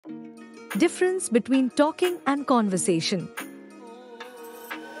Difference between talking and conversation.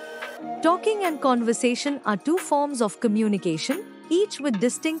 Talking and conversation are two forms of communication, each with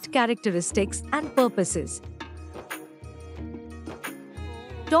distinct characteristics and purposes.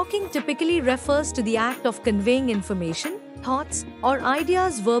 Talking typically refers to the act of conveying information, thoughts, or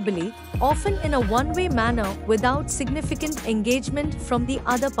ideas verbally, often in a one-way manner without significant engagement from the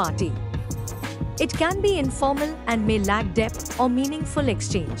other party. It can be informal and may lack depth or meaningful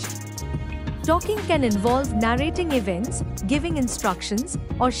exchange. Talking can involve narrating events, giving instructions,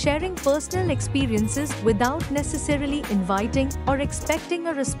 or sharing personal experiences without necessarily inviting or expecting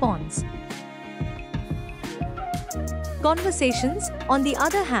a response. Conversations, on the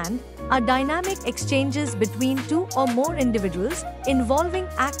other hand, are dynamic exchanges between two or more individuals involving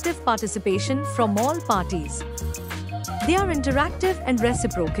active participation from all parties. They are interactive and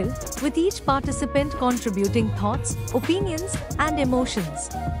reciprocal, with each participant contributing thoughts, opinions, and emotions.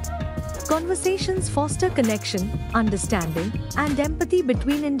 Conversations foster connection, understanding, and empathy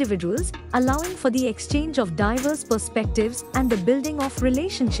between individuals, allowing for the exchange of diverse perspectives and the building of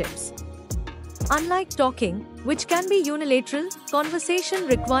relationships. Unlike talking, which can be unilateral, conversation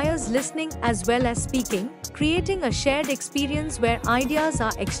requires listening as well as speaking, creating a shared experience where ideas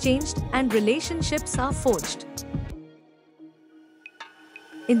are exchanged and relationships are forged.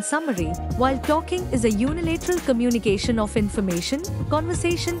 In summary, while talking is a unilateral communication of information,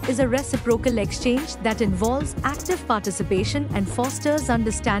 conversation is a reciprocal exchange that involves active participation and fosters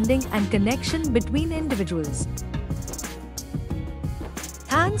understanding and connection between individuals.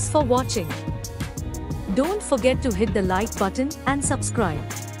 Thanks for watching. Don't forget to hit the like button and subscribe.